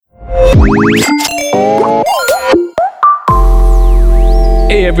Hey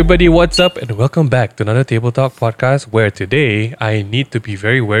everybody, what's up? And welcome back to another Table Talk podcast where today I need to be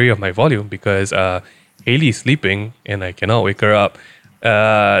very wary of my volume because Haley is sleeping and I cannot wake her up.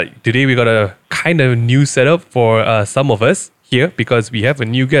 Today we got a kind of new setup for some of us here because we have a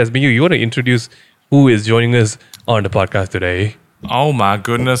new guest. Mingyu, you want to introduce who is joining us on the podcast today? Oh my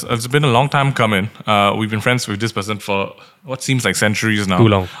goodness, it's been a long time coming. We've been friends with this person for what seems like centuries now. Too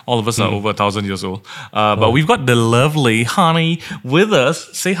long. All of us are over 1,000 years old. But we've got the lovely Hani with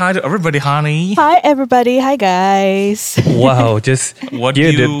us. Say hi to everybody, Hani. Hi, everybody. Hi, guys. Wow, just What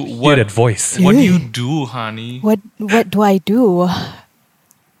hear do you- hear that voice. What do you do, Hani? What do I do?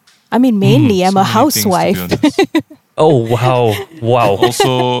 I mean, mainly, I'm So a many housewife. things to be honest. Oh, wow.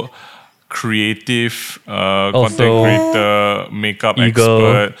 Also, creative, content Also, creator, makeup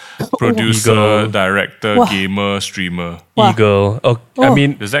Eagle. expert, producer, Eagle. director, Wow. gamer, streamer. Wow. Eagle. Oh, I Oh.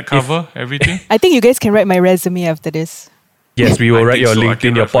 mean, Does that cover everything? I think you guys can write my resume after this. yes, we will I write think your so. I LinkedIn,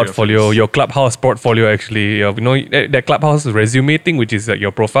 can your write for your portfolio, face. your Clubhouse portfolio actually. You know, that Clubhouse resume thing, which is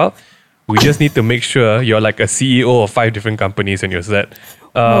your profile. We just need to make sure you're like a CEO of 5 different companies and you're set.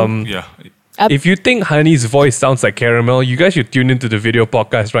 Yeah. If you think Honey's voice sounds like caramel, you guys should tune into the video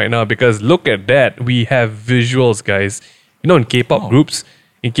podcast right now because look at that. We have visuals, guys. You know, in K-pop groups,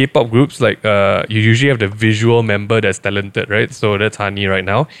 like you usually have the visual member that's talented, right? So that's Honey right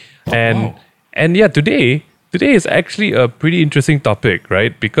now. And yeah, today is actually a pretty interesting topic,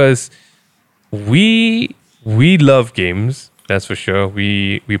 right? Because we love games, that's for sure.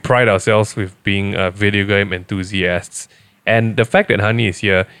 We pride ourselves with being video game enthusiasts. And the fact that Honey is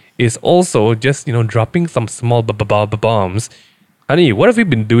here is also just, dropping some small bombs. Honey, what have you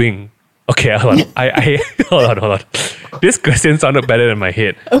been doing? Okay, hold on. Hold on. This question sounded better than my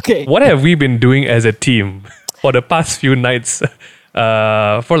head. Okay. What have we been doing as a team for the past few nights?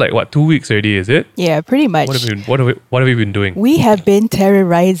 For like, 2 weeks already, is it? Yeah, pretty much. What have we been doing? We have been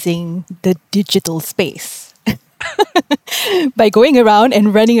terrorizing the digital space by going around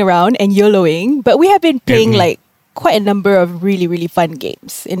and running around and YOLOing. But we have been playing like quite a number of really, really fun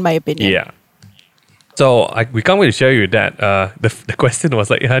games, in my opinion. Yeah. So we can't wait to share you that. The question was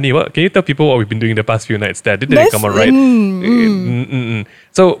like, Honey, can you tell people what we've been doing the past few nights? Did they come out right?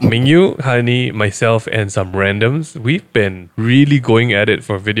 So Mingyu, Honey, myself, and some randoms, we've been really going at it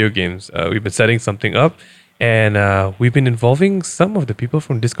for video games. We've been setting something up, and we've been involving some of the people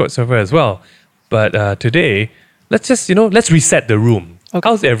from Discord server as well. But today, let's just let's reset the room. Okay.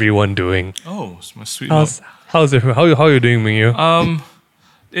 How's everyone doing? Oh, it's my sweet How's everyone? How are you doing, Mingyu?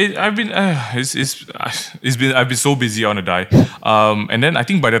 I've been so busy on a die, and then I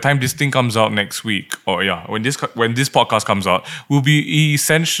think by the time this thing comes out next week, when this podcast comes out, we'll be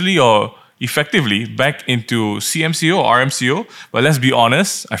essentially or effectively back into CMCO or RMCO. But let's be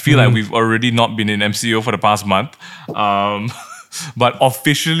honest, I feel like we've already not been in MCO for the past month, but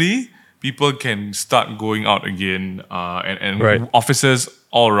officially people can start going out again, and Right. offices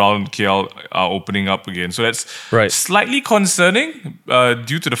all around KL are opening up again. So that's Right. slightly concerning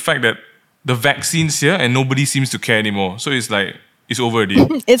due to the fact that the vaccine's here and nobody seems to care anymore. So it's like, it's over already.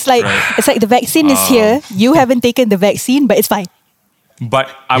 It's like the vaccine is here. You haven't taken the vaccine, but it's fine. But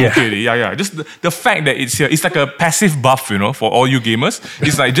I'm okay. Yeah. Just the fact that it's here, it's like a passive buff, for all you gamers.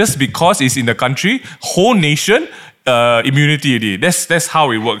 It's like just because it's in the country, whole nation, immunity already. That's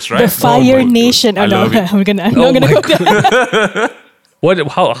how it works, right? The Fire Oh, Nation. I love it. I'm not gonna my go there.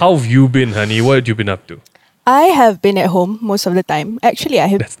 How have you been, Honey? What have you been up to? I have been at home most of the time. Actually,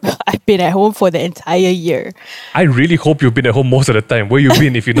 I've been at home for the entire year. I really hope you've been at home most of the time. Where you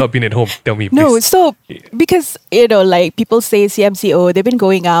been if you've not been at home? Tell me, please. No, so because like people say CMCO, they've been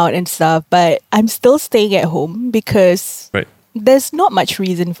going out and stuff, but I'm still staying at home because Right. there's not much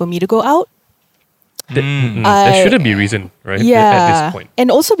reason for me to go out. There shouldn't be reason, right? Yeah, At this point. and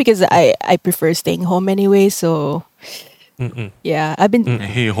also because I prefer staying home anyway. So yeah, I've been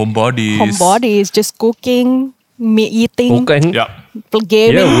Hey, homebodies. homebodies, just cooking, eating, Okay. Yeah.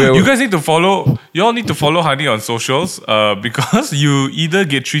 gaming. Yeah, You guys need to follow. You all need to follow Honey on socials, because you either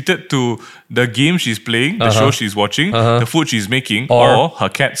get treated to the game she's playing, the show she's watching, the food she's making, or her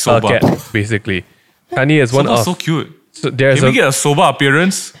cat Soba. cat, basically. Honey is one Soba's of. so cute. So there's Can we get a Soba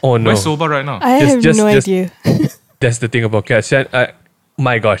appearance? Oh, no. Where's Soba right now? I have Just- no just- idea. That's the thing about cats.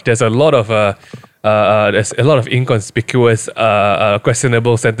 My gosh, there's a lot of inconspicuous,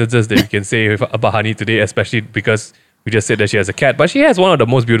 questionable sentences that you can say about Honey today, especially because we just said that she has a cat, but she has one of the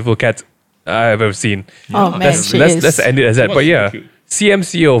most beautiful cats I've ever seen. Oh man, she let's is. let's end it as that. But yeah, cute.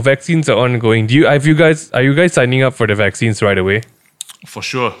 CMCO vaccines are ongoing. Are you guys signing up for the vaccines right away? For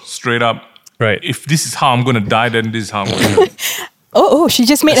sure, straight up. Right. If this is how I'm gonna die, then this is how I'm gonna die. She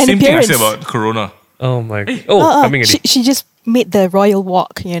just made an Same thing I appearance. said about Corona. Oh my. Coming in. She just made the royal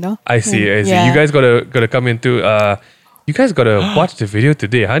walk, I see. Yeah. You guys gotta come into. You guys gotta watch the video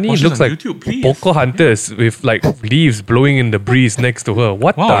today. Honey Watch it looks on like YouTube, please. Pocahontas with like leaves blowing in the breeze next to her.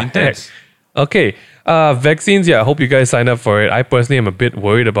 What Wow, the intense. heck? Okay. Vaccines. Yeah, I hope you guys sign up for it. I personally am a bit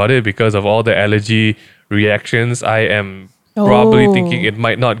worried about it because of all the allergy reactions. I am probably thinking it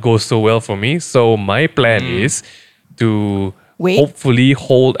might not go so well for me. So my plan is to Wait. hopefully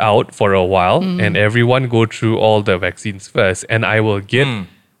hold out for a while and everyone go through all the vaccines first, and I will get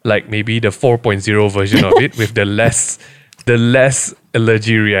like maybe the 4.0 version of it with the less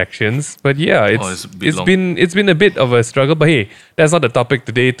allergy reactions. But yeah, it's a bit long. it's been a bit of a struggle. But hey, that's not the topic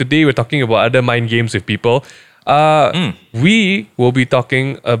today. Today we're talking about other mind games with people. We will be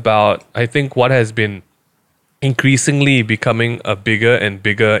talking about, I think, what has been increasingly becoming a bigger and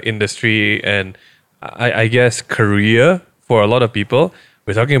bigger industry and I guess career for a lot of people.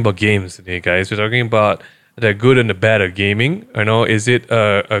 We're talking about games today, guys. We're talking about the good and the bad of gaming. Is it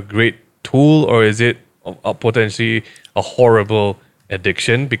a great tool or is it potentially a horrible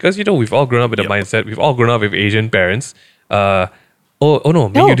addiction? Because we've all grown up with a mindset. We've all grown up with Asian parents. Oh no,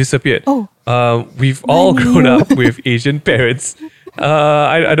 Mingyu disappeared. We've all grown up with Asian parents.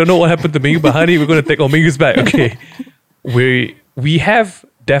 I don't know what happened to Mingyu, but honey, we're gonna take Mingyu's back. Okay, we have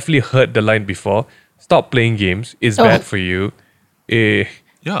definitely heard the line before. Stop playing games. It's bad for you.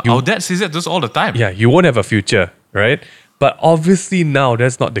 Our dad says that just all the time. Yeah, you won't have a future, right? But obviously now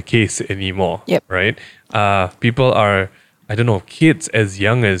that's not the case anymore, Yep. right? People are, kids as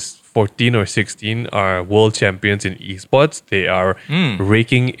young as 14 or 16 are world champions in esports. They are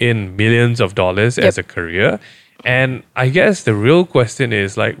raking in millions of dollars as a career. And I guess the real question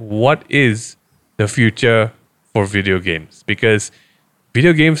is like, what is the future for video games? Because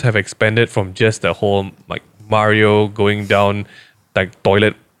video games have expanded from just the whole like Mario going down like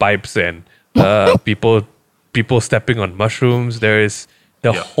toilet pipes and people stepping on mushrooms. There is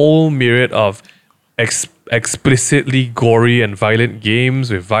the whole myriad of explicitly gory and violent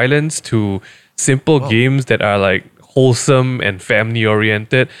games with violence to simple games that are like wholesome and family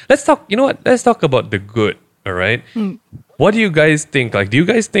oriented. Let's talk. You know what? Let's talk about the good. All right. What do you guys think? Like, do you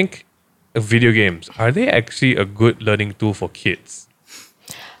guys think video games are they actually a good learning tool for kids?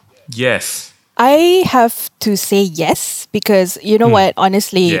 Yes. I have to say yes, because you know what?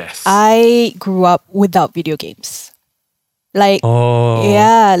 Honestly, Yes. I grew up without video games. Like, Oh.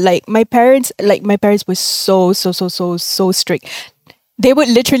 yeah, like my parents were so strict. They would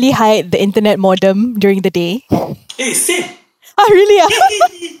literally hide the internet modem during the day. Hey, same. Oh, really?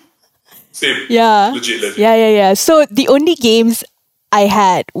 Same. Yeah. Legit. Yeah. So the only games I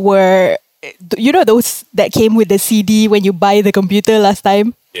had were, those that came with the CD when you buy the computer last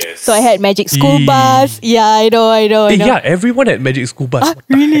time. Yes. So I had Magic School Bus. Yeah, I know. Yeah, everyone had Magic School Bus.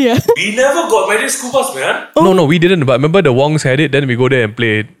 Really? Yeah. We never got Magic School Bus, man. No, we didn't. But remember the Wongs had it. Then we go there and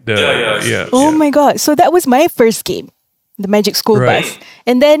play the Yeah. Oh my god! So that was my first game, the Magic School Right. Bus,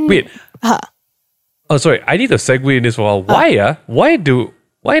 and then Wait. Oh, sorry. I need to segue in this for a while.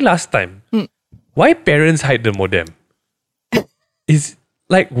 Why last time? Why parents hide the modem? Is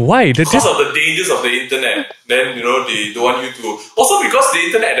like why? Because of the dangers of the internet. Then, they don't want you to... Also because the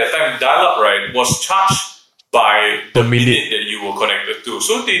internet at that time, dial-up, right, was charged by the minute that you were connected to.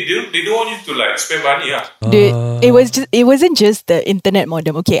 So they don't want you to, like, spend money, yeah. Dude, it wasn't just the internet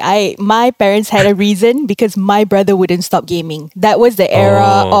modem. Okay, my parents had a reason because my brother wouldn't stop gaming. That was the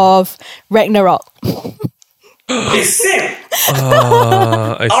era of Ragnarok. Hey, same.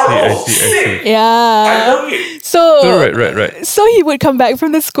 I see. Yeah. I love it. So Right. So he would come back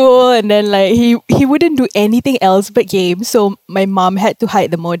from the school and then like he wouldn't do anything else but game. So my mom had to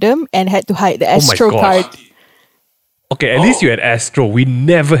hide the modem and had to hide the Astro gosh. card. Okay, at least you had Astro. We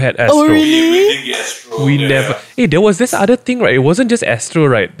never had Astro. Oh, really? We didn't get Astro. We never. Hey, there was this other thing, right? It wasn't just Astro,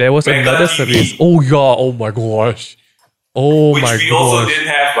 right? There was Mega another TV. service. Oh yeah. Oh my gosh. Oh Which my we also gosh. didn't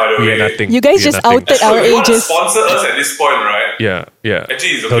have, by the We way. had nothing. You guys We had just nothing. outed Astro, our if you want to ages. sponsor us at this point, right? Yeah. Actually,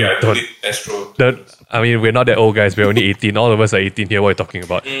 it's okay. I Don't- don't need Astro. I mean, we're not that old, guys. We're only 18. All of us are 18 here. What are you talking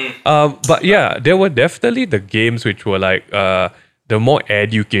about? But yeah, there were definitely the games which were like the more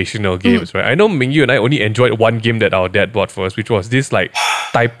educational games, right? I know Mingyu and I only enjoyed one game that our dad bought for us, which was this like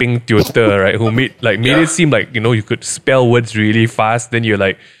typing tutor, right? Who made it seem like you could spell words really fast. Then you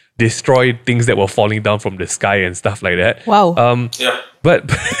like destroy things that were falling down from the sky and stuff like that. Wow. Yeah. But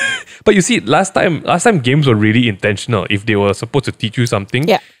but you see, last time games were really intentional. If they were supposed to teach you something,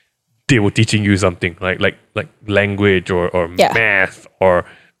 Yeah. they were teaching you something like language or Yeah. math or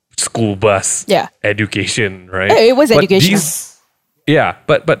school bus Yeah. education, right? Yeah, it was But educational.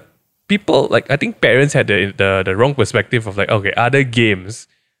 but people, like, I think parents had the wrong perspective of like, okay, other games,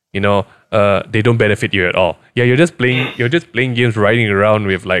 they don't benefit you at all. Yeah, you're just playing games, riding around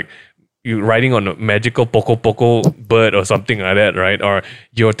with like, you riding on a magical Poco bird or something like that, right? Or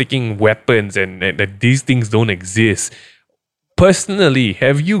you're taking weapons and these things don't exist. Personally,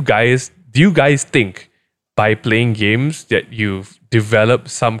 do you guys think by playing games that you've developed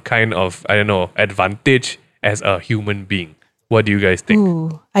some kind of, I don't know, advantage as a human being? What do you guys think?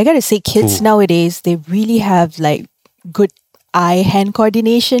 Ooh, I gotta say, kids nowadays, they really have like good eye-hand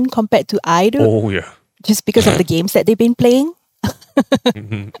coordination compared to I do. Oh, yeah. Just because of the games that they've been playing.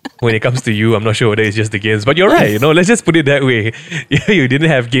 When it comes to you, I'm not sure whether it's just the games, but you're right. Let's just put it that way. You didn't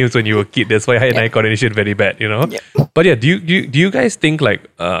have games when you were a kid. That's why hand-eye coordination very bad. But yeah, do you guys think like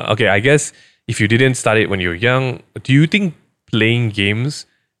okay? I guess if you didn't start it when you were young, do you think playing games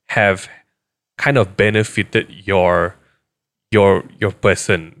have kind of benefited your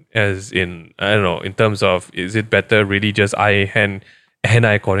person, as in, I don't know, in terms of, is it better really just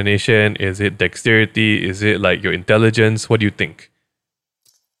hand-eye coordination? Is it dexterity? Is it like your intelligence? What do you think?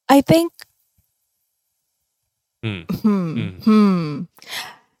 I think. I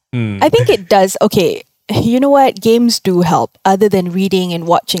think it does. Okay, you know what? Games do help. Other than reading and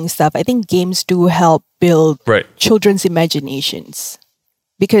watching stuff, I think games do help build children's imaginations.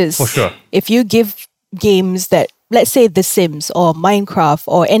 Because for sure, if you give games that, let's say, The Sims or Minecraft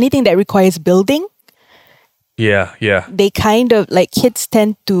or anything that requires building, they kind of like, kids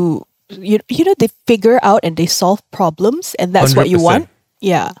tend to they figure out and they solve problems, and that's 100%. What you want.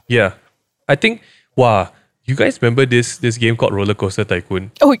 Yeah. I think, you guys remember this game called Roller Coaster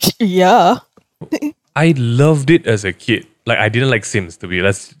Tycoon? Oh, yeah. I loved it as a kid. Like, I didn't like Sims,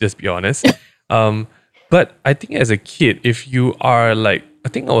 let's just be honest. But I think as a kid, if you are like, I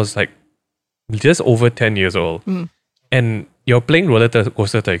think I was like just over 10 years old, and you're playing Roller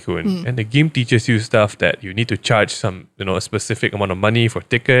Coaster Tycoon, and the game teaches you stuff that you need to charge some, a specific amount of money for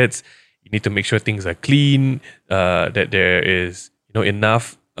tickets. You need to make sure things are clean, that there is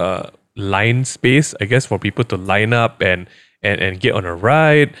enough line space, I guess, for people to line up and get on a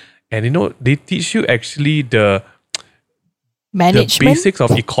ride. And they teach you actually the basics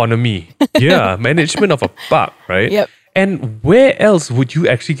of economy. Yeah, management of a park, right? Yep. And where else would you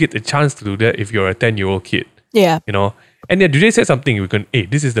actually get the chance to do that if you're a 10-year-old kid? Yeah. And then today said something,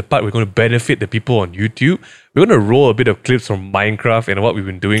 this is the part we're going to benefit the people on YouTube. We're going to roll a bit of clips from Minecraft and what we've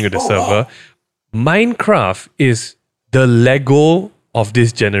been doing with the server. Minecraft is the Lego of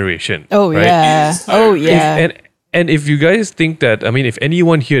this generation. Oh, right? Yeah. Oh, yeah. And if you guys think that, I mean, if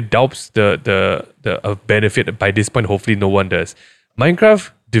anyone here doubts the benefit, by this point, hopefully no one does.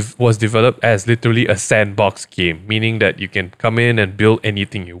 Minecraft was developed as literally a sandbox game, meaning that you can come in and build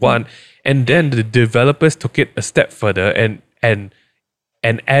anything you want. And then the developers took it a step further and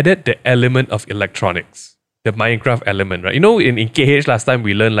added the element of electronics. The Minecraft element, right? In KH last time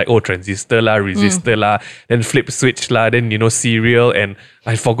we learned like, transistor la, resistor la, then flip switch la, then serial, and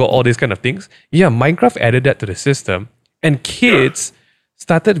I forgot all these kind of things. Yeah, Minecraft added that to the system, and kids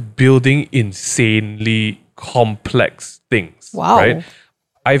started building insanely complex things. Wow. Right?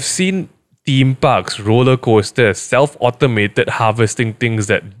 I've seen theme parks, roller coasters, self-automated harvesting things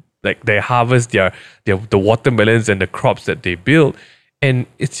that like they harvest the watermelons and the crops that they build. And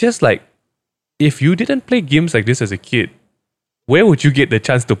it's just like, if you didn't play games like this as a kid, where would you get the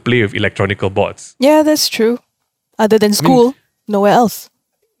chance to play with electronical bots? Yeah, that's true. Other than school, nowhere else.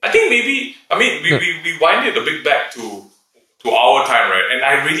 I think maybe, we wind it a bit back to our time, right? And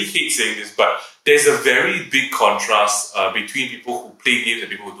I really hate saying this, but there's a very big contrast between people who play games and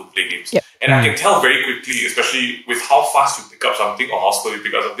people who don't play games. Yep. And I can tell very quickly, especially with how fast you pick up something or how slow you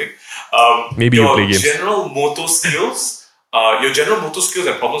pick up something. Maybe you play games. Your general motor skills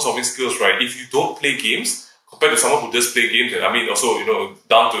and problem solving skills, right? If you don't play games, compared to someone who does play games, and also,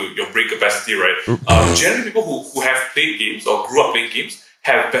 down to your brain capacity, right? Generally, people who have played games or grew up playing games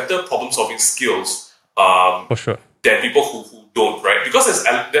have better problem solving skills for sure. than people who don't, right? Because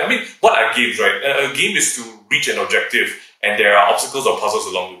what are games, right? A game is to reach an objective, and there are obstacles or puzzles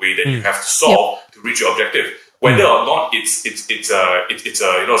along the way that you have to solve to reach your objective. Whether or not it's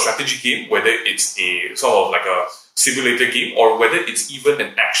a strategy game, whether it's a sort of like a simulator game, or whether it's even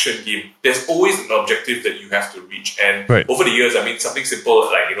an action game, there's always an objective that you have to reach. And over the years, something simple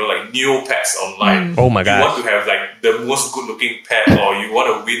like Neopets online. Oh my god! You want to have like the most good-looking pet, or you want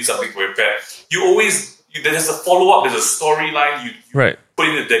to win something for your pet. There's a follow-up, there's a storyline. You put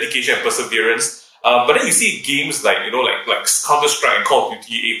in the dedication and perseverance. But then you see games like like Counter-Strike and Call of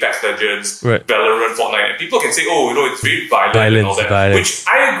Duty, Apex Legends, Right. Valorant, Fortnite, and people can say, oh, it's very violent and all that. Violence. Which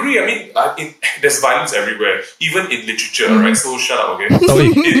I agree. I mean, there's violence everywhere, even in literature, right? So shut up, okay? Sorry.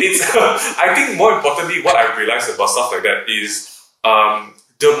 It's I think more importantly, what I realized about stuff like that is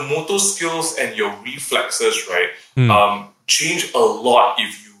the motor skills and your reflexes, right? Change a lot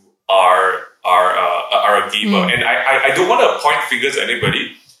if you are a gamer. And I don't want to point fingers at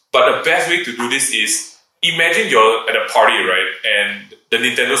anybody, but the best way to do this is imagine you're at a party, right? And the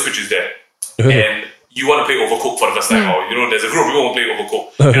Nintendo Switch is there. And you want to play Overcooked for the first time, or there's a group of people who want to play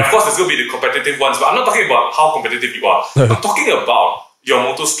Overcooked. And of course, there's going to be the competitive ones, but I'm not talking about how competitive you are. I'm talking about your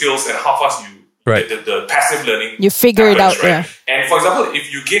motor skills and how fast you the passive learning. You figure it out, right? And for example,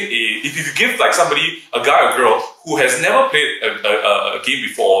 if you give like somebody, a guy or girl who has never played a game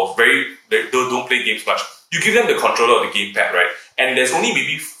before, they don't play games much, you give them the controller or the gamepad, right? And there's only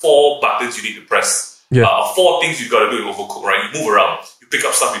maybe 4 buttons you need to press. 4 things you got to do in Overcooked, right? You move around, you pick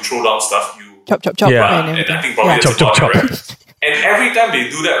up stuff, you throw down stuff, you chop, and and everything. I think probably that's Chop, about chop, it, right? And every time they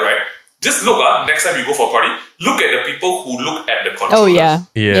do that, right? Just look next time you go for a party, look at the people who look at the controllers. Oh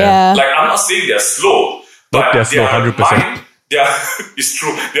yeah. Like, I'm not saying they're slow, but they're slow, 100%. It's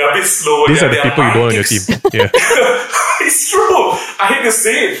true. They're a bit slower. These are the people you don't on your team. Yeah. It's true. I hate to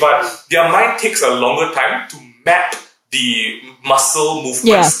say it, but their mind takes a longer time to map the muscle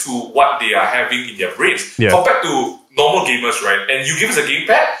movements to what they are having in their brains compared to normal gamers, right? And you give us a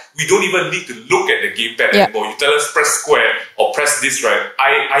gamepad, we don't even need to look at the gamepad anymore. You tell us press square or press this, right?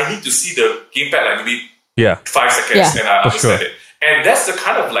 I need to see the gamepad like maybe 5 seconds and I understand it. And that's the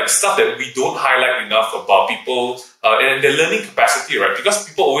kind of like stuff that we don't highlight enough about people and their learning capacity, right? Because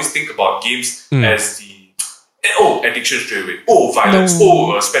people always think about games as the addiction straight away, violence,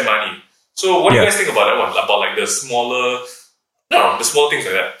 spend money. So what do you guys think about that one? About like the smaller things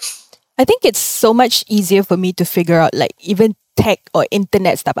like that? I think it's so much easier for me to figure out like even tech or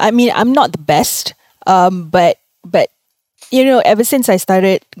internet stuff. I mean, I'm not the best, but ever since I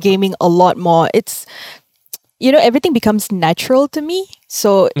started gaming a lot more, it's everything becomes natural to me.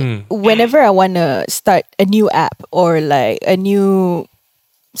 So whenever I want to start a new app or like a new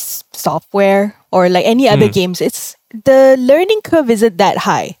software or like any other games, it's the learning curve isn't that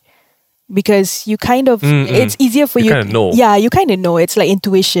high because you kind of it's easier for you. You kind of know. Yeah, you kind of know. It's like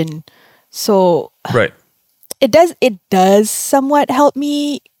intuition. So it does somewhat help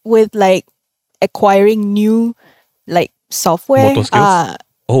me with like acquiring new like software. Motor skills?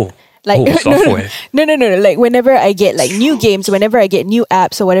 Software. No. Like whenever I get like new games, whenever I get new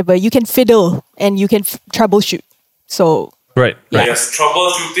apps or whatever, you can fiddle and you can troubleshoot. So right. Yes,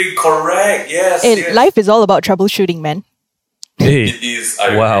 troubleshooting, correct. Yes. Life is all about troubleshooting, man. Hey, it is.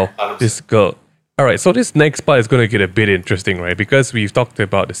 Wow, 100%. this girl. All right, so this next part is going to get a bit interesting, right? Because we've talked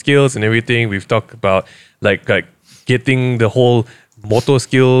about the skills and everything. We've talked about like getting the whole motor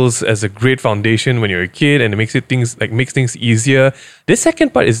skills as a great foundation when you're a kid, and it makes things easier. This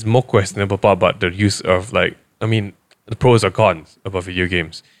second part is more questionable about the use of the pros or cons about video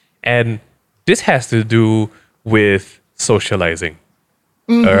games, and this has to do with socializing.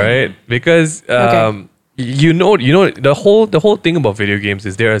 All right, because the whole thing about video games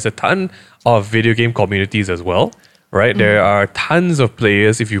is there is a ton of video game communities as well, right? There are tons of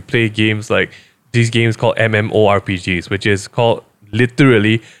players. If you play games like these games called MMORPGs, which is called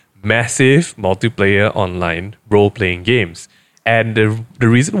literally massive multiplayer online role-playing games. And the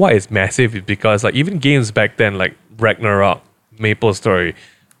reason why it's massive is because like even games back then like Ragnarok, MapleStory,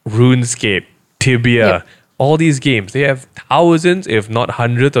 RuneScape, Tibia, all these games, they have thousands, if not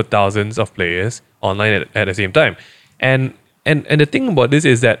hundreds of thousands of players online at the same time. And the thing about this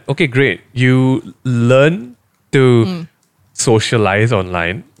is that, okay, great, you learn to socialize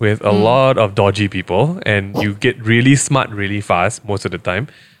online with a lot of dodgy people and you get really smart really fast most of the time.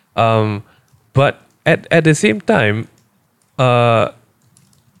 But at the same time,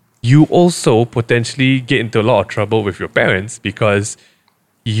 you also potentially get into a lot of trouble with your parents because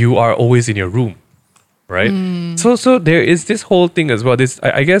you are always in your room, right? So there is this whole thing as well.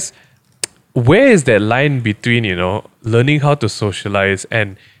 I guess, where is that line between, learning how to socialize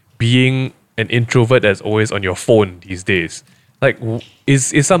and being an introvert that's always on your phone these days? Like,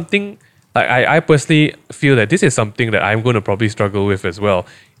 is something like I personally feel that this is something that I'm going to probably struggle with as well.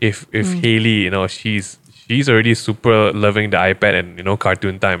 If Haley, she's already super loving the iPad and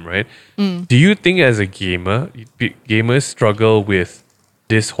cartoon time, right? Do you think as a gamer, gamers struggle with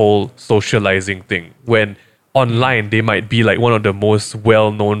this whole socializing thing when online they might be like one of the most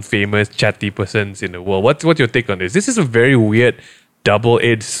well-known, famous, chatty persons in the world? What's your take on this? This is a very weird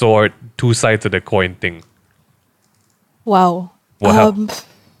double-edged sword, two sides of the coin thing. Wow.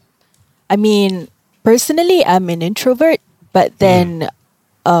 I mean, personally, I'm an introvert, but then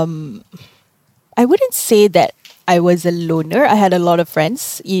I wouldn't say that I was a loner. I had a lot of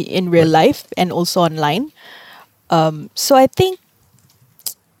friends in real life and also online. So I think,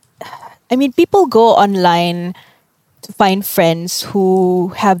 I mean, people go online to find friends who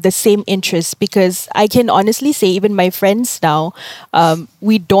have the same interests, because I can honestly say, even my friends now,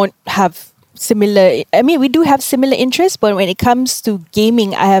 we don't have similar, I mean, we do have similar interests, but when it comes to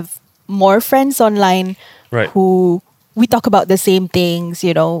gaming, I have more friends online Right. who we talk about the same things,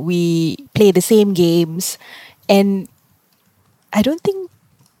 you know, we play the same games. And I don't think,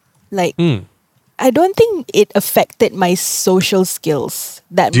 like, I don't think it affected my social skills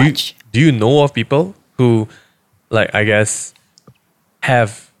that much. Do you know of people who, like, I guess,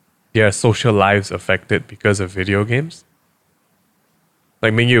 have their social lives affected because of video games?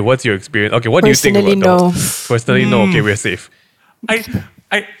 Like, Mingyu, what's your experience? Okay, what do you think Personally, about no. those? Personally, no. Okay, we're safe.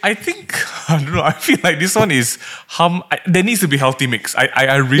 I think I don't know. I feel like this one is there needs to be healthy mix.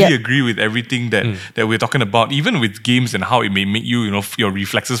 I really agree with everything that we're talking about, even with games and how it may make you your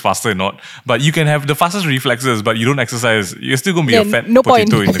reflexes faster or not. But you can have the fastest reflexes, but you don't exercise, you're still gonna be a fat no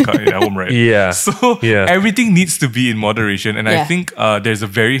potato point. in the car at home, right? Yeah. So Yeah. everything needs to be in moderation, and I Yeah. think there's a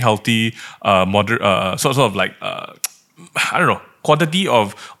very healthy sort of like I don't know, quantity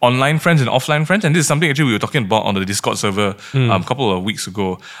of online friends and offline friends. And this is something actually we were talking about on the Discord server a couple of weeks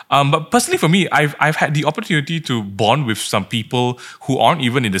ago. But personally for me, I've had the opportunity to bond with some people who aren't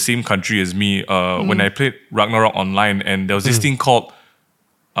even in the same country as me when I played Ragnarok online. And there was this thing called,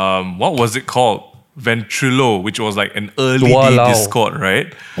 what was it called? Ventrilo, which was like an early day Walao. Discord,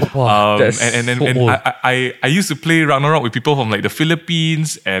 right? Wow, that's and so old. I used to play Ragnarok with people from like the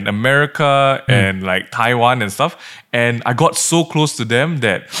Philippines and America and like Taiwan and stuff. And I got so close to them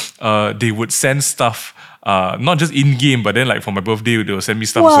that they would send stuff, not just in game, but then like for my birthday, they would send me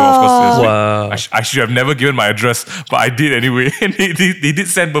stuff. So of course, it was Wow. like, I should have never given my address, but I did anyway. And they did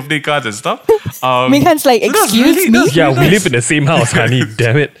send birthday cards and stuff. Minghan's like, so that's excuse really- me? that's Yeah, really we nice. live in the same house, honey.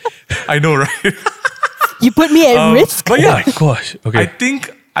 Damn it. I know, right? You put me at risk? But Oh yeah, my gosh. Okay.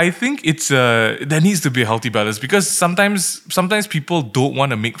 I think it's there needs to be a healthy balance, because sometimes people don't want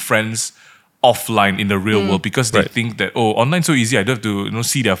to make friends offline in the real world because they Right. think that online's so easy, I don't have to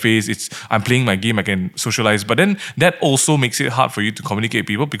see their face. I'm playing my game, I can socialize. But then that also makes it hard for you to communicate with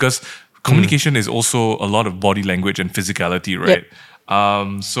people, because communication is also a lot of body language and physicality, right?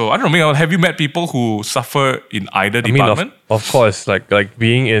 So I don't know, Miguel, have you met people who suffer in either I mean, department? of course, like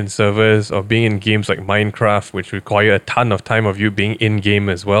being in servers or being in games like Minecraft, which require a ton of time of you being in game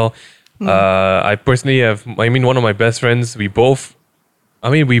as well. I personally have, one of my best friends, we both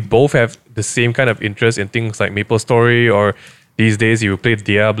have the same kind of interest in things like MapleStory, or these days you play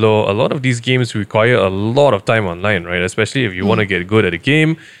Diablo. A lot of these games require a lot of time online, right? Especially if you want to get good at a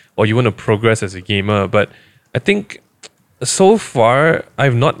game or you want to progress as a gamer. But I think so far,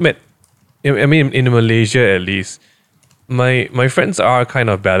 I've not met, in Malaysia at least, my friends are kind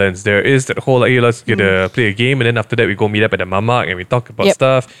of balanced. There is that whole, like, hey, let's play a game, and then after that we go meet up at the mamak and we talk about Yep.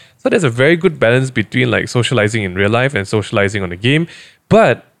 stuff. So there's a very good balance between like socializing in real life and socializing on the game.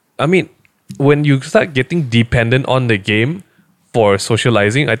 But when you start getting dependent on the game for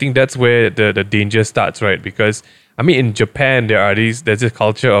socializing, I think that's where the danger starts, right? Because in Japan, there's this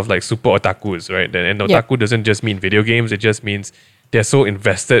culture of like super otakus, right? And otaku doesn't just mean video games; it just means they're so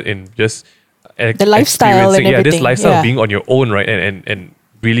invested in just The lifestyle and experiencing- this everything, lifestyle yeah. being on your own, right? And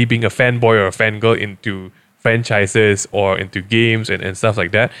really being a fanboy or a fangirl into franchises or into games and stuff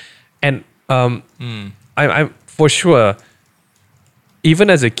like that. And I'm for sure, even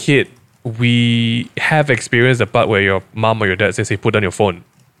as a kid, we have experienced the part where your mom or your dad says, "Hey, put down your phone,"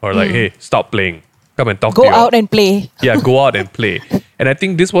 or like, "Hey, stop playing. Come and talk to Go your out and play. yeah, go out and play." And I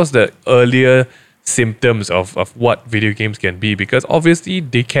think this was the earlier symptoms of what video games can be, because obviously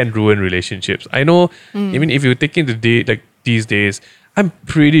they can ruin relationships. I know, if you take into these days, I'm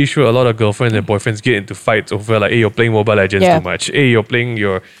pretty sure a lot of girlfriends and boyfriends get into fights over like, hey, you're playing Mobile Legends Yeah. too much. Hey, you're playing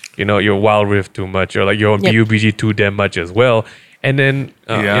your Wild Rift too much, or like you're on Yep. PUBG too damn much as well. And then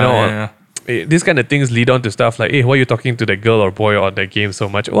these kind of things lead on to stuff like, hey, why are you talking to that girl or boy on that game so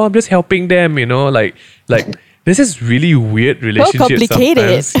much? Oh, I'm just helping them, like this is really weird relationship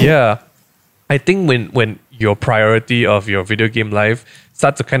complicated. sometimes. Yeah. I think when your priority of your video game life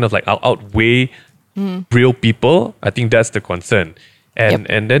starts to kind of like outweigh real people, I think that's the concern. And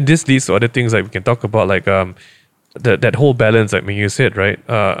then this leads to other things like we can talk about, like that whole balance, like when you said, right?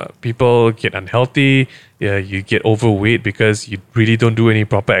 People get unhealthy, you get overweight because you really don't do any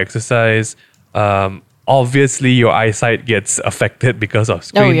proper exercise. Obviously, your eyesight gets affected because of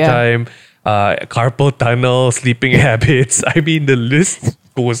screen time, carpal tunnel, sleeping habits. The list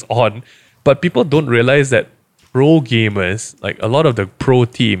goes on. But people don't realize that pro gamers, like a lot of the pro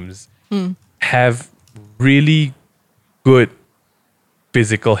teams, have really good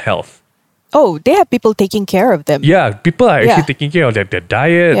physical health. Oh, they have people taking care of them. Yeah, people are actually Yeah. taking care of their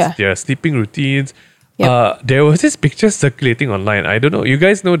diets, Yeah. their sleeping routines. Yep. There was this picture circulating online. I don't know. You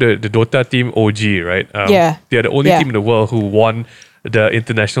guys know the Dota team OG, right? Yeah. They're the only Yeah. team in the world who won the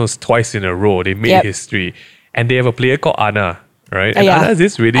internationals twice in a row. They made Yep. history. And they have a player called Ana, right? And Yeah. Ana is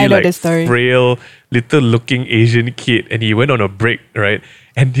this really I know like this story. frail, little looking Asian kid. And he went on a break, right?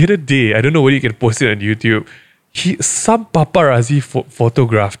 And the other day, I don't know whether you can post it on YouTube, some paparazzi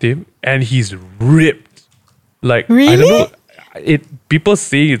photographed him and he's ripped. Like, I Really? don't know. People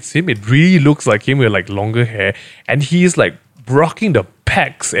say it's him. It really looks like him with like longer hair, and he's like rocking the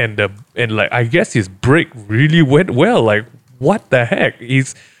pecs and like I guess his break really went well. Like what the heck?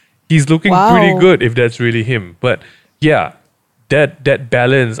 He's looking pretty Wow. good if that's really him. But yeah, that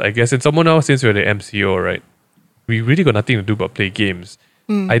balance, I guess. And someone else, since we're the MCO, right? We really got nothing to do but play games.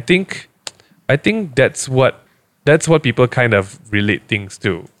 I think that's what people kind of relate things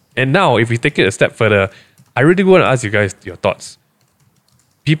to. And now, if we take it a step further, I really want to ask you guys your thoughts.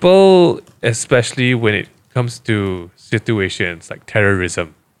 People, especially when it comes to situations like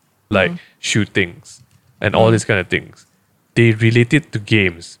terrorism, like shootings, and all these kind of things, they relate it to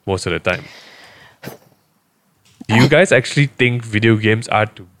games most of the time. Do you guys actually think video games are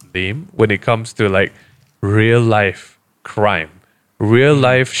to blame when it comes to like real life crime, real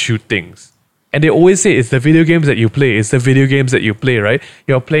life shootings? And they always say it's the video games that you play. It's the video games that you play, right?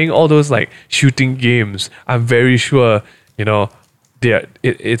 You're playing all those like shooting games. I'm very sure,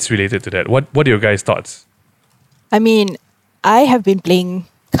 it's related to that. What are your guys' thoughts? I mean, I have been playing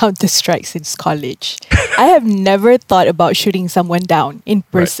Counter-Strike since college. I have never thought about shooting someone down in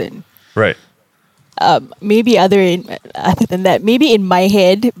person. Right. Maybe other than that, maybe in my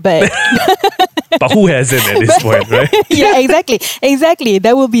head, but But who hasn't at this point, right? yeah, exactly.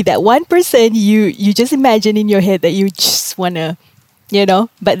 That will be that 1% you just imagine in your head that you just wanna,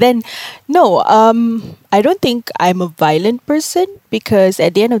 But then, no, I don't think I'm a violent person because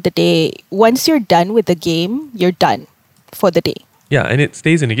at the end of the day, once you're done with the game, you're done for the day. Yeah, and it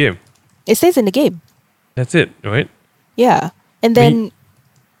stays in the game. It stays in the game. That's it, right? Yeah, and then,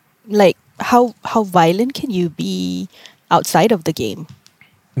 like, how violent can you be outside of the game?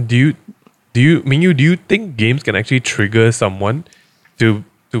 Do you think games can actually trigger someone to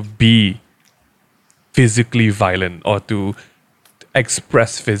be physically violent or to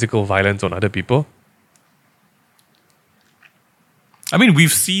express physical violence on other people? I mean,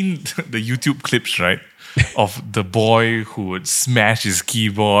 we've seen the YouTube clips, right? Of the boy who would smash his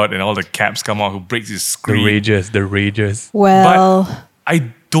keyboard and all the caps come out, who breaks his The screen. rages. Well, But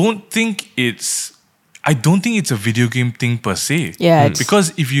I don't think it's a video game thing per se. Yeah, it's-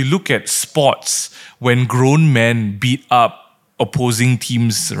 Because if you look at sports, when grown men beat up opposing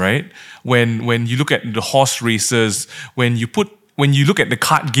teams, right? When you look at the horse races, when you look at the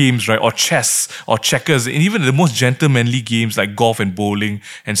card games, right, or chess or checkers, and even the most gentlemanly games like golf and bowling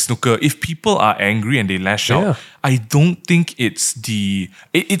and snooker, if people are angry and they lash Yeah. out, I don't think it's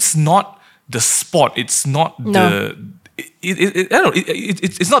not the sport. It's not No. I don't know.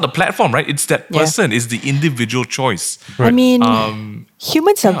 It's not the platform, right? It's that Yeah. person. It's the individual choice. I mean, Um,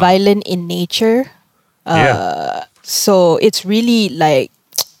 humans are violent in nature. Yeah. So it's really like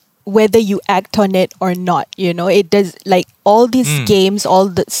whether you act on it or not, it does like all these games, all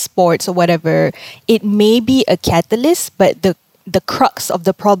the sports or whatever, it may be a catalyst, but the crux of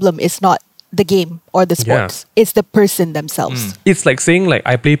the problem is not the game or the sports. It's the person themselves. It's like saying like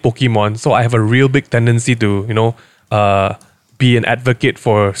I play Pokemon, so I have a real big tendency to, be an advocate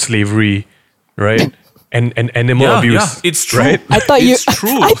for slavery, right? and animal abuse. Yeah, it's true. Right? I thought It's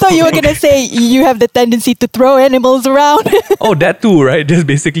true. I thought you were gonna say you have the tendency to throw animals around. Oh, that too, right? Just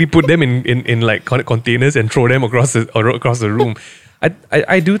basically put them in like containers and throw them across the room.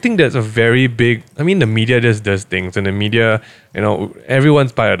 I do think there's a very big. I mean, the media just does things, and the media,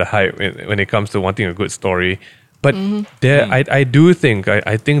 everyone's part of the hype when it comes to wanting a good story. But I do think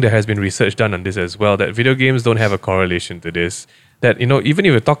I think there has been research done on this as well, that video games don't have a correlation to this. That even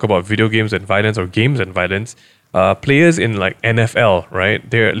if you talk about video games and violence or games and violence, players in like NFL, right?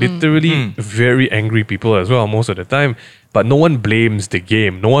 They're literally very angry people as well most of the time. But no one blames the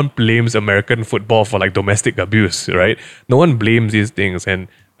game. No one blames American football for like domestic abuse, right? No one blames these things. And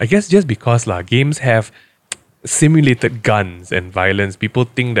I guess just because games have simulated guns and violence, people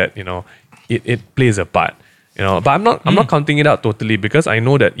think that it plays a part. But I'm not counting it out totally, because I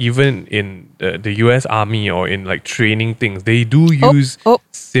know that even in the US Army or in like training things, they do use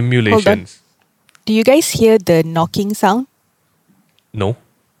simulations. Do you guys hear the knocking sound? No.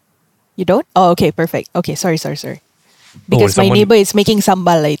 You don't? Oh, okay, perfect. Okay, sorry. Because my someone- neighbor is making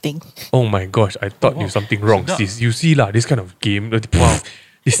sambal, I think. Oh my gosh, I thought you something wrong. Sis. You see lah, this kind of game. Wow.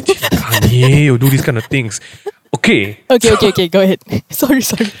 This Kanye, you do these kind of things. Okay. Okay, go ahead. Sorry.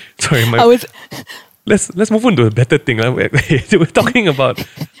 Sorry, I was let's move on to a better thing. We're talking about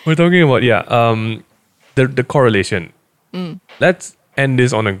the correlation. Let's end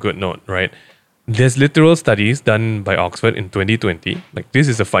this on a good note, right? There's literal studies done by Oxford in 2020. Like, this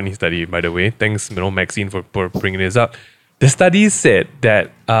is a funny study, by the way. Thanks, Maxine, for bringing this up. The studies said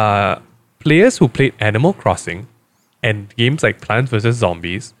that players who played Animal Crossing and games like Plants vs.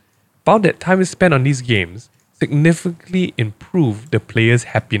 Zombies found that time spent on these games significantly improved the player's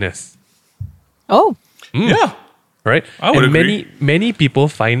happiness. Oh. Yeah. Right? I would and agree. many people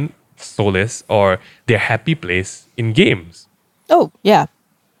find solace or their happy place in games. Oh, yeah.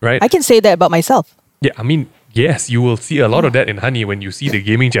 Right? I can say that about myself. Yeah, I mean, yes, you will see a lot of that in Honey when you see the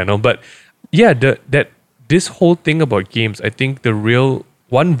gaming channel. But yeah, this whole thing about games, I think the real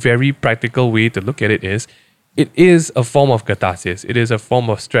one very practical way to look at it is a form of catharsis. It is a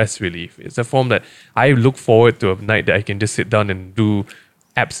form of stress relief. It's a form that I look forward to a night that I can just sit down and do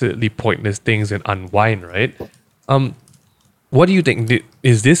absolutely pointless things and unwind, right? What do you think?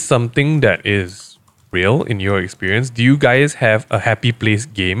 Is this something that is real in your experience? Do you guys have a happy place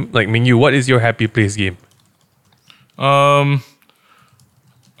game? Like, Mingyu, what is your happy place game? Right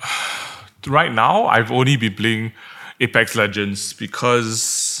now, I've only been playing Apex Legends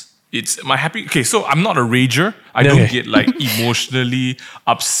because it's my happy. Okay, so I'm not a rager. I don't get like emotionally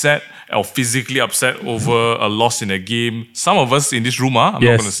upset or physically upset over a loss in a game. Some of us in this room are. I'm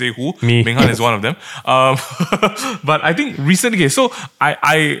not going to say who. Me. Minghan is one of them. But I think recently, okay, so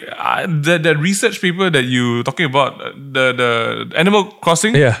the research paper that you talking about, the Animal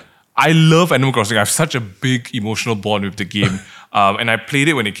Crossing. Yeah. I love Animal Crossing. I have such a big emotional bond with the game. And I played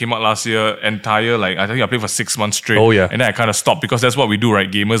it when it came out last year, I think I played for 6 months straight. Oh, yeah. And then I kind of stopped because that's what we do, right?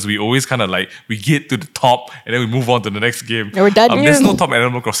 Gamers, we always kind of like, we get to the top and then we move on to the next game. We're done here. There's no top in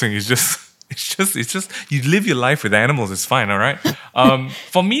Animal Crossing. It's just, you live your life with animals. It's fine, all right?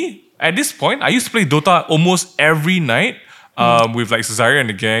 For me, at this point, I used to play Dota almost every night. With like Cesaria and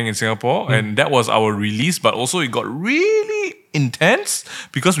the gang in Singapore, and that was our release. But also, it got really intense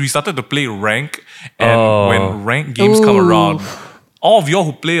because we started to play rank, and when rank games come around, all of y'all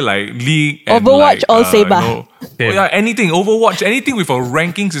who play like League and Overwatch, like, all Seba. anything Overwatch, anything with a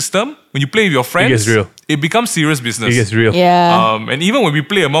ranking system, when you play with your friends, gets real. It becomes serious business. It gets real. Yeah. And even when we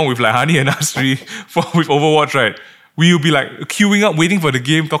play among with like Hani and Asri with Overwatch, right? We will be like queuing up, waiting for the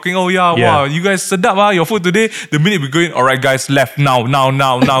game, talking, wow, you guys sedap your food today. The minute we go in, all right, guys, left, now,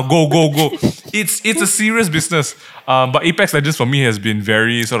 go. It's a serious business. But Apex Legends for me has been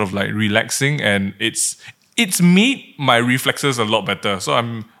very sort of like relaxing, and it's made my reflexes a lot better. So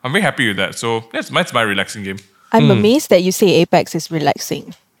I'm very happy with that. So that's my relaxing game. I'm amazed that you say Apex is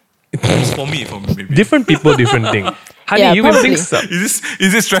relaxing. It's for me maybe. Different people, different thing. Honey, Yeah, you can probably. think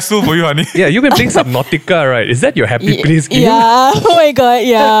Is this stressful for you, Honey? yeah, you can think Subnautica, right? Is that your happy place game? Yeah. Oh my god.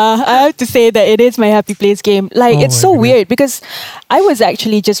 Yeah. I have to say that it is my happy place game. Like, it's so weird because I was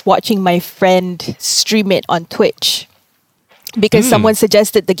actually just watching my friend stream it on Twitch because someone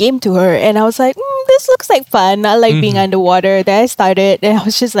suggested the game to her, and I was like, this looks like fun. I like being underwater. Then I started, and I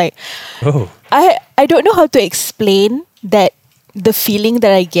was just like, Oh, I don't know how to explain that, the feeling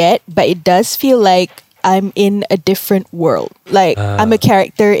that I get, but it does feel like I'm in a different world. Like I'm a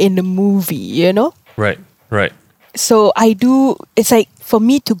character in the movie, you know? right. So it's like for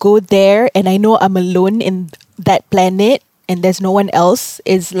me to go there and I know I'm alone in that planet and there's no one else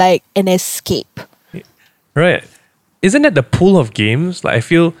is like an escape. Right. Isn't that the pool of games? Like, I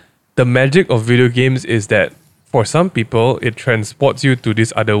feel the magic of video games is that for some people, it transports you to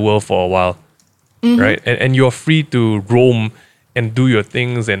this other world for a while. Right? And you're free to roam and do your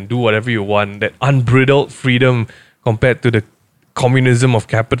things and do whatever you want. That unbridled freedom compared to the communism of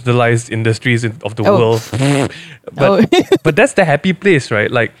capitalized industries of the world. But that's the happy place, right?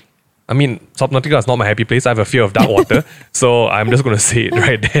 Like, I mean, Subnautica is not my happy place. I have a fear of dark water. So I'm just going to say it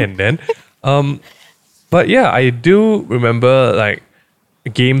right there and then. But yeah, I do remember like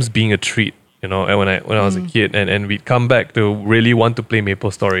games being a treat, you know, when I was a kid, and we'd come back to really want to play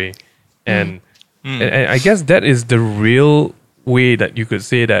MapleStory. And I guess that is the real way that you could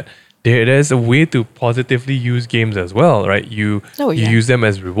say that there's a way to positively use games as well, right? You use them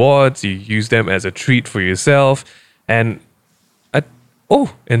as rewards, you use them as a treat for yourself. And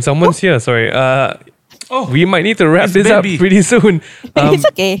someone's here, sorry. We might need to wrap this up pretty soon. It's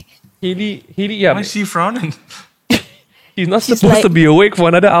okay. Healy, yeah. Why is she frowning? He's not supposed to be awake for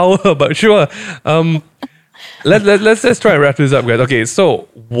another hour, but sure. Let's try and wrap this up, guys. Okay, so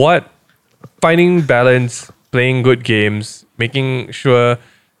what finding balance, playing good games, making sure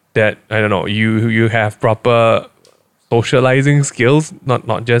that you have proper socializing skills,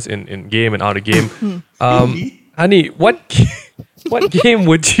 not just in game and out of game. Honey, what game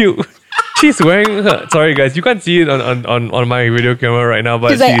would you? She's wearing her. Sorry guys, you can't see it on my video camera right now,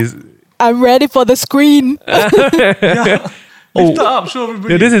 but she's. I'm ready for the screen. Lift her up, show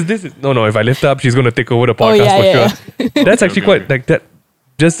everybody. Yeah, this is no. If I lift her up, she's gonna take over the podcast for sure. That's actually quite like that.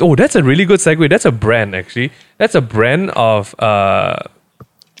 That's a really good segue. That's a brand actually. That's a brand of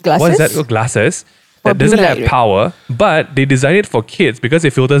Glasses? what is that? Oh, glasses For that doesn't blue have light. power, but they designed it for kids because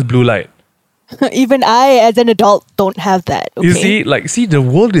it filters blue light. Even I, as an adult, don't have that. Okay? You see, the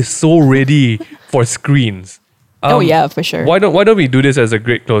world is so ready for screens. Oh yeah, for sure. Why don't we do this as a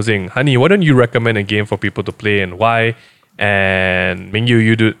great closing, Honey? Why don't you recommend a game for people to play and why? And Mingyu,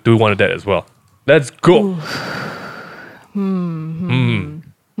 you do one of that as well. Let's go.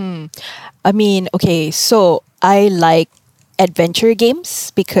 I mean, okay, so I like adventure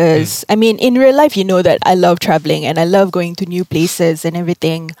games because I mean, in real life, you know that I love traveling and I love going to new places and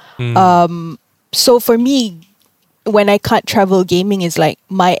everything. So for me, when I can't travel, gaming is like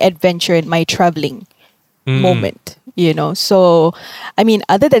my adventure and my traveling moment, you know. So, I mean,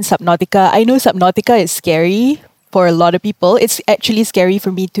 other than Subnautica, I know Subnautica is scary for a lot of people. It's actually scary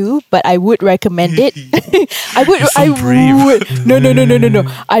for me too, but I would recommend it. I would. No.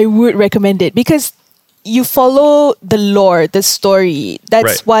 I would recommend it because you follow the lore, the story. That's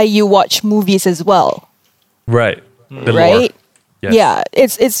Right. why you watch movies as well, Right. The lore. right? Yes. Yeah,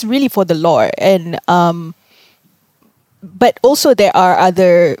 it's really for the lore, and but also there are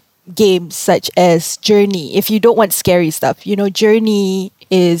other games such as Journey. If you don't want scary stuff, you know, Journey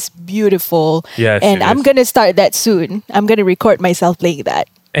is beautiful. Yes, and it I'm is. gonna start that soon. I'm gonna record myself playing that.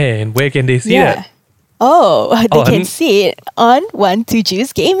 And where can they see that? Oh, they Oh, can see it on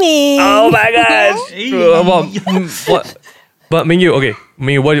 1-2 Gaming. Oh my gosh! What? But Mingyu, okay.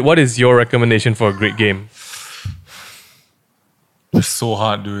 Mingyu, what is your recommendation for a great game? It's so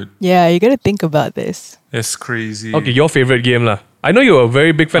hard, dude. Yeah, you gotta think about this. It's crazy. Okay, your favorite game lah. I know you're a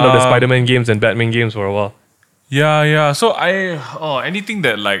very big fan of the Spider-Man games and Batman games for a while. Yeah. So anything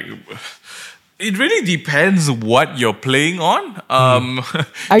that like, it really depends what you're playing on.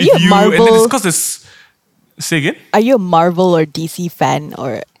 Are you a Marvel- Because it's say again. Are you a Marvel or DC fan,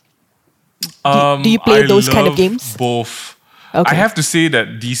 or do you play I those kind of love games? Both. Okay. I have to say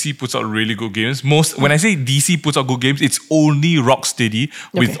that DC puts out really good games. When I say DC puts out good games, it's only Rocksteady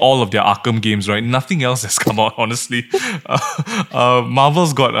with Okay. all of their Arkham games, right? Nothing else has come out, honestly.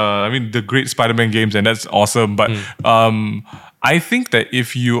 Marvel's got, the great Spider-Man games, and that's awesome. But I think that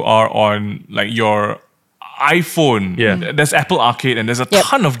if you are on like your iPhone, there's Apple Arcade, and there's a Yep.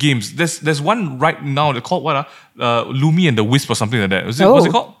 ton of games. There's one right now that's called what? Lumi and the Wisp or something like that. What's it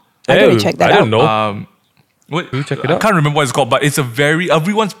Oh. called? I gotta check that I don't out. know. What? you check it I out? can't remember what it's called, but it's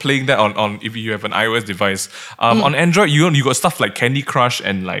everyone's playing that on if you have an iOS device. On Android, you got stuff like Candy Crush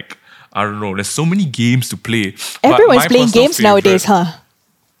and like I don't know. There's so many games to play. But Everyone's my playing personal games nowadays, favorite- huh?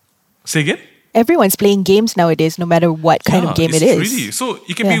 Say again? Everyone's playing games nowadays, no matter what kind of game it's it is. Really. So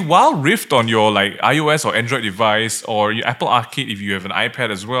it can Yeah. be Wild Rift on your like iOS or Android device, or your Apple Arcade if you have an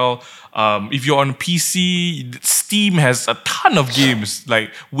iPad as well. If you're on PC, Steam has a ton of games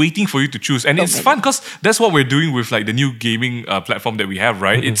like waiting for you to choose, and it's many. fun because that's what we're doing with like the new gaming platform that we have,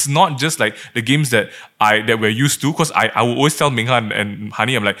 right? It's not just like the games that we're used to. Because I will always tell Minghan and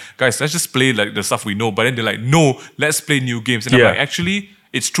Hani, I'm like, guys, let's just play like the stuff we know. But then they're like, no, let's play new games, and I'm Yeah. like, actually,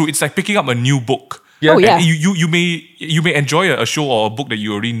 it's true. It's like picking up a new book. Yeah. Oh, yeah. And you may enjoy a show or a book that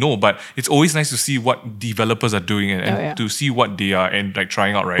you already know, but it's always nice to see what developers are doing and Oh, yeah. to see what they are and like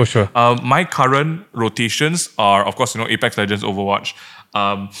trying out, right? For sure. My current rotations are, of course, Apex Legends, Overwatch.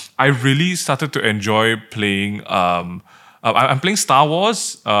 I really started to enjoy playing. I'm playing Star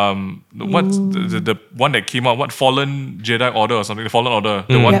Wars. What's the one that came out? What Fallen Jedi Order or something? The Fallen Order,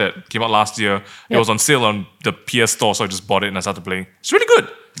 the one Yep. that came out last year. It Yep. was on sale on the PS Store, so I just bought it and I started playing. It's really good.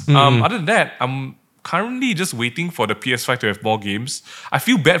 Other than that, I'm currently just waiting for the PS5 to have more games. I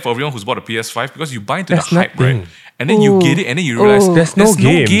feel bad for everyone who's bought a PS5 because you buy into That's the hype, nothing. right? And then you get it, and then you realize There's no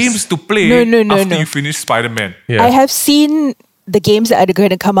games. to play No, after no. you finish Spider-Man. Yeah. I have seen the games that are going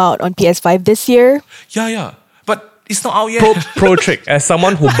to come out on PS5 this year. Yeah. But it's not out yet. Pro trick, as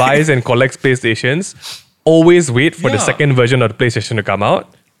someone who buys and collects PlayStations, always wait for the Yeah. second version of the PlayStation to come out.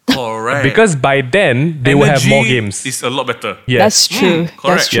 Correct. Because by then, they will have more games. It's a lot better. Yes. That's true. That's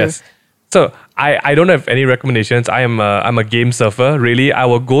correct. true. Yes. So I don't have any recommendations. I'm a game surfer. Really, I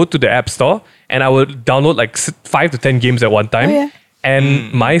will go to the App Store and I will download like 5 to 10 games at one time. Oh, yeah.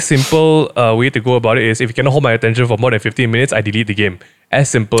 And my simple way to go about it is if you cannot hold my attention for more than 15 minutes, I delete the game. As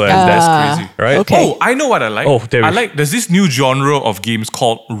simple as That's that. crazy. Right? Okay. Oh, I know what I like. Oh, there we- there's this new genre of games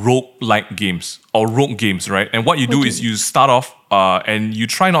called rogue-like games or rogue games, right? And what you do is you start off and you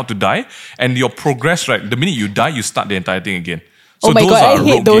try not to die, and your progress, right? The minute you die, you start the entire thing again. So Oh my those God, I are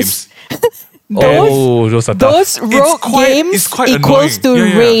hate rogue those. games. Those are tough. Those rogue it's games quite equals annoying. to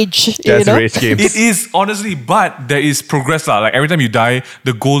Yeah, yeah. rage. That's you know? rage games. It is honestly, but there is progress. Like every time you die,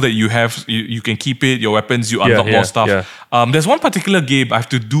 the gold that you have, you can keep it. Your weapons, you unlock more stuff. yeah. There's one particular game I have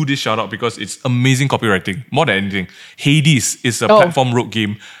to do this shout out because it's amazing copywriting. More than anything, Hades is a platform rogue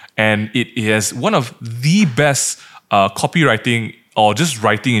game, and it has one of the best copywriting or just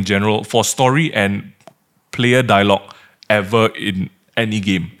writing in general for story and player dialogue ever in any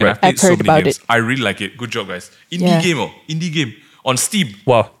game. And Right. I've played I've so heard many about games. it. I really like it. Good job, guys. Yeah. Indie game on Steam.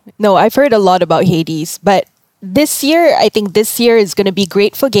 Wow. No, I've heard a lot about Hades, but this year, I think this year is going to be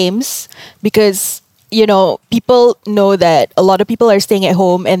great for games because, you know, people know that a lot of people are staying at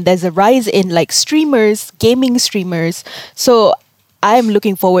home and there's a rise in like streamers, gaming streamers. So I'm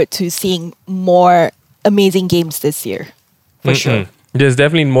looking forward to seeing more amazing games this year, for sure. There's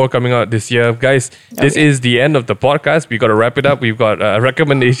definitely more coming out this year. Guys, this is the end of the podcast. We got to wrap it up. We've got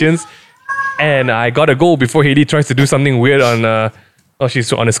recommendations. And I got to go before Hailey tries to do something weird on...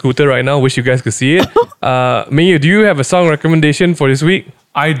 she's on a scooter right now. Wish you guys could see it. Mayu, do you have a song recommendation for this week?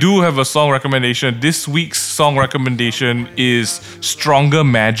 I do have a song recommendation. This week's song recommendation is Stronger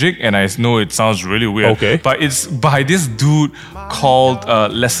Magic, and I know it sounds really weird, Okay. but it's by this dude called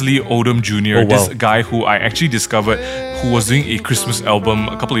Leslie Odom Jr., Oh, wow. this guy who I actually discovered who was doing a Christmas album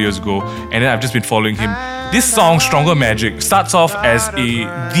a couple of years ago, and then I've just been following him. This song, Stronger Magic, starts off as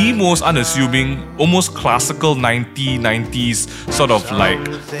the most unassuming, almost classical 1990s sort of like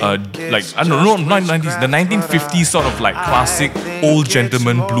I don't know, not 90s, the 1950s sort of like classic old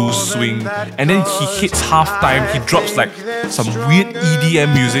gentleman blues swing, and then he hits halftime, he drops like some weird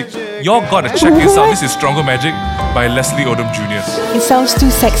EDM music. Y'all gotta check this out. This is Stronger Magic by Leslie Odom Jr. It sounds too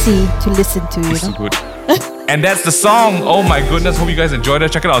sexy to listen to, you So know? good. And that's the song. Oh my goodness. Hope you guys enjoyed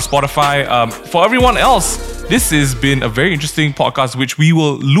it. Check it out on Spotify. For everyone else, this has been a very interesting podcast, which we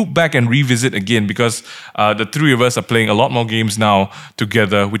will loop back and revisit again because the three of us are playing a lot more games now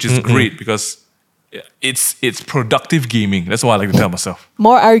together, which is great because it's productive gaming. That's what I like to tell myself.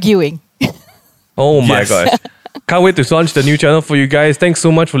 More arguing. Oh my Yes. god. Can't wait to launch the new channel for you guys. Thanks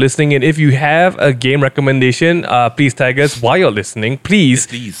so much for listening. And if you have a game recommendation, please tag us while you're listening. Please.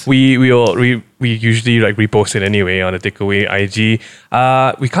 Yes, please. We usually like repost it anyway on the Takeaway IG.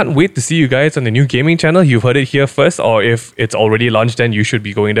 We can't wait to see you guys on the new gaming channel. You've heard it here first, or if it's already launched, then you should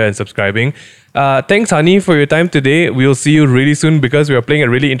be going there and subscribing. Thanks, Hani, for your time today. We'll see you really soon because we are playing a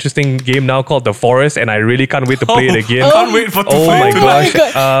really interesting game now called The Forest, and I really can't wait to play it again. Can't wait for to Oh play my it gosh.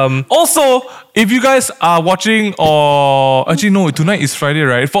 God. Also, if you guys are watching, or actually no, tonight is Friday,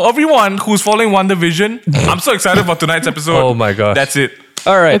 right? For everyone who's following WandaVision, I'm so excited for tonight's episode. Oh my gosh. That's it.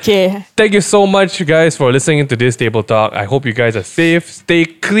 All right. Okay. Thank you so much, guys, for listening to this Table Talk. I hope you guys are safe. Stay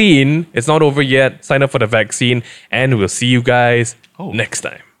clean. It's not over yet. Sign up for the vaccine, and we'll see you guys next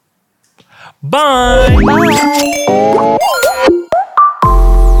time. Bye. Bye.